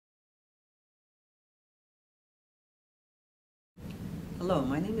Hello,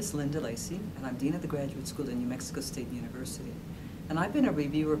 my name is Linda Lacey, and I'm Dean of the Graduate School at New Mexico State University. And I've been a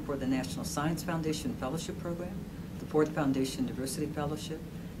reviewer for the National Science Foundation Fellowship Program, the Ford Foundation Diversity Fellowship,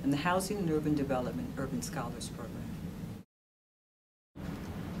 and the Housing and Urban Development Urban Scholars Program.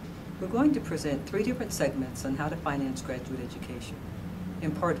 We're going to present 3 different segments on how to finance graduate education.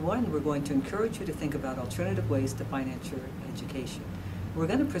 In part 1, we're going to encourage you to think about alternative ways to finance your education. We're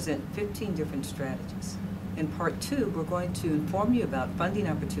going to present 15 different strategies. In part 2, we're going to inform you about funding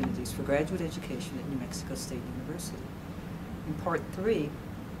opportunities for graduate education at New Mexico State University. In part 3,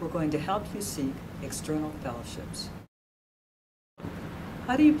 we're going to help you seek external fellowships.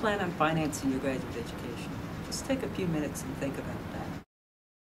 How do you plan on financing your graduate education? Just take a few minutes and think about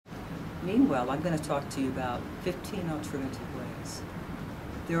that. Meanwhile, I'm going to talk to you about 15 alternative ways.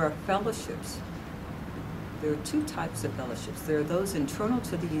 There are fellowships. There are 2 types of fellowships. There are those internal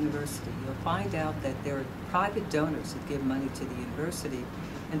to the university. You'll find out that there are private donors that give money to the university,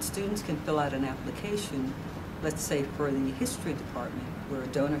 and students can fill out an application, let's say for the history department, where a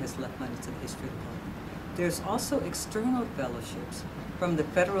donor has left money to the history department. There's also external fellowships from the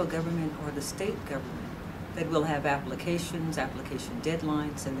federal government or the state government that will have applications, application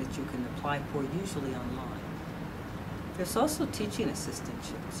deadlines, and that you can apply for usually online. There's also teaching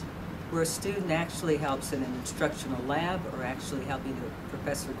assistantships, where a student actually helps in an instructional lab, or actually helping a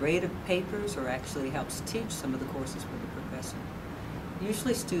professor grade papers, or actually helps teach some of the courses for the professor.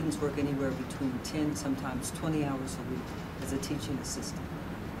 Usually students work anywhere between 10, sometimes 20 hours a week as a teaching assistant.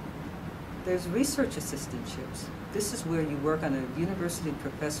 There's research assistantships. This is where you work on a university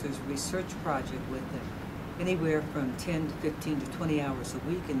professor's research project with them, anywhere from 10 to 15 to 20 hours a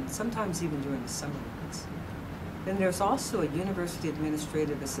week, and sometimes even during the summer months. Then there's also a university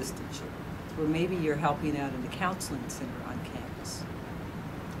administrative assistantship, where maybe you're helping out in the counseling center on campus.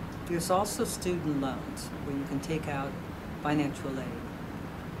 There's also student loans, where you can take out financial aid.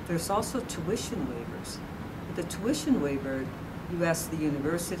 There's also tuition waivers. With a tuition waiver, you ask the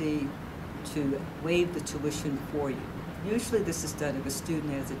university to waive the tuition for you. Usually this is done if a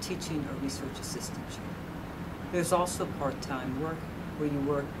student has a teaching or research assistantship. There's also part-time work, where you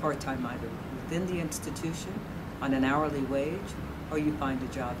work part-time either within the institution on an hourly wage, or you find a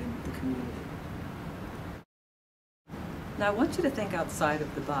job in the community. Now, I want you to think outside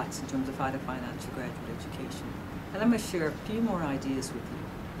of the box in terms of how to finance your graduate education. And I'm going to share a few more ideas with you.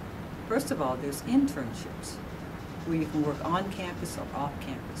 First of all, there's internships, where you can work on campus or off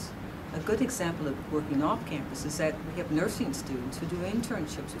campus. A good example of working off campus is that we have nursing students who do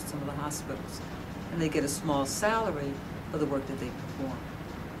internships with some of the hospitals, and they get a small salary for the work that they perform.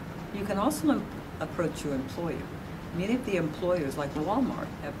 You can also approach your employer. Many of the employers, like Walmart,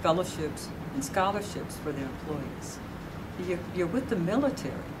 have fellowships and scholarships for their employees. You're with the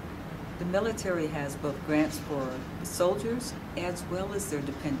military. The military has both grants for the soldiers as well as their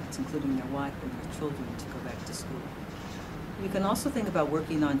dependents, including their wife and their children, to go back to school. You can also think about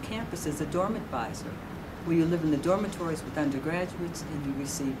working on campus as a dorm advisor, where you live in the dormitories with undergraduates and you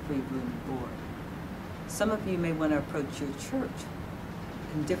receive free room and board. Some of you may want to approach your church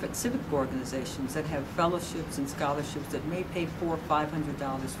and different civic organizations that have fellowships and scholarships that may pay $400 or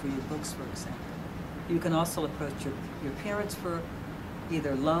 $500 for your books, for example. You can also approach your parents for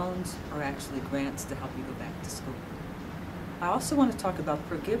either loans or actually grants to help you go back to school. I also want to talk about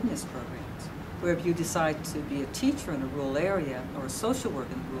forgiveness programs, where if you decide to be a teacher in a rural area, or a social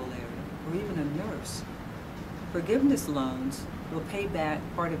worker in a rural area, or even a nurse, forgiveness loans will pay back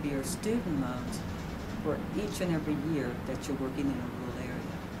part of your student loans for each and every year that you're working in a rural area.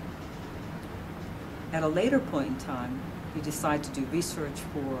 At a later point in time, you decide to do research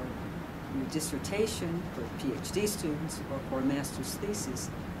for your dissertation, for PhD students, or for a master's thesis.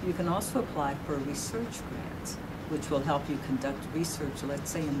 You can also apply for research grants, which will help you conduct research, let's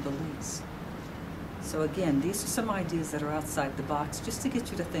say in Belize. So again, these are some ideas that are outside the box, just to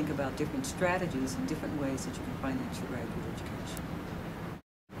get you to think about different strategies and different ways that you can finance your graduate education.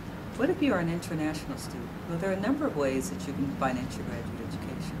 What if you are an international student? Well, there are a number of ways that you can finance your graduate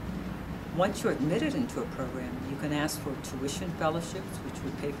education. Once you're admitted into a program, you can ask for tuition fellowships, which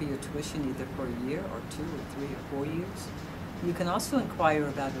would pay for your tuition either for a year or 2 or 3 or 4 years. You can also inquire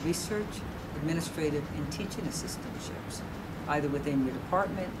about research, administrative, and teaching assistantships, either within your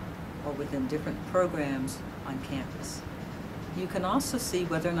department or within different programs on campus. You can also see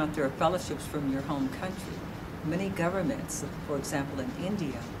whether or not there are fellowships from your home country. Many governments, for example in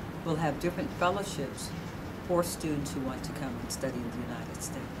India, will have different fellowships for students who want to come and study in the United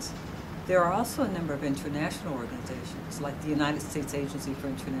States. There are also a number of international organizations, like the United States Agency for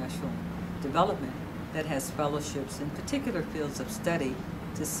International Development, that has fellowships in particular fields of study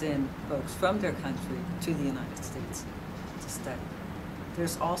to send folks from their country to the United States to study.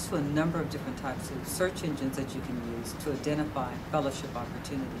 There's also a number of different types of search engines that you can use to identify fellowship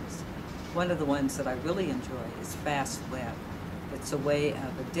opportunities. One of the ones that I really enjoy is FastWeb. It's a way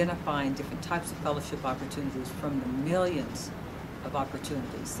of identifying different types of fellowship opportunities from the millions of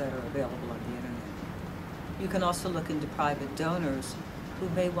opportunities that are available on the internet. You can also look into private donors who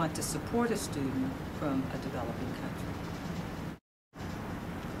may want to support a student from a developing country.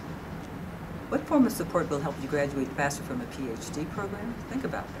 What form of support will help you graduate faster from a PhD program? Think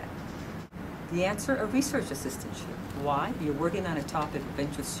about that. The answer, a research assistantship. Why? You're working on a topic of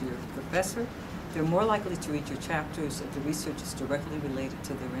interest to your professor. They're more likely to read your chapters if the research is directly related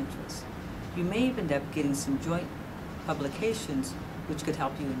to their interests. You may even end up getting some joint publications which could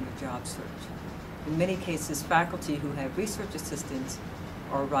help you in your job search. In many cases, faculty who have research assistants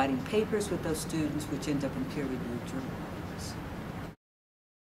are writing papers with those students which end up in peer-reviewed journal articles.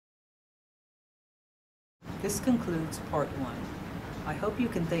 This concludes part 1. I hope you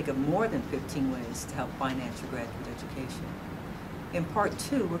can think of more than 15 ways to help finance your graduate education. In part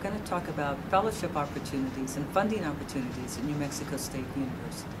 2, we're going to talk about fellowship opportunities and funding opportunities at New Mexico State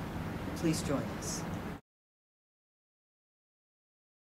University. Please join us.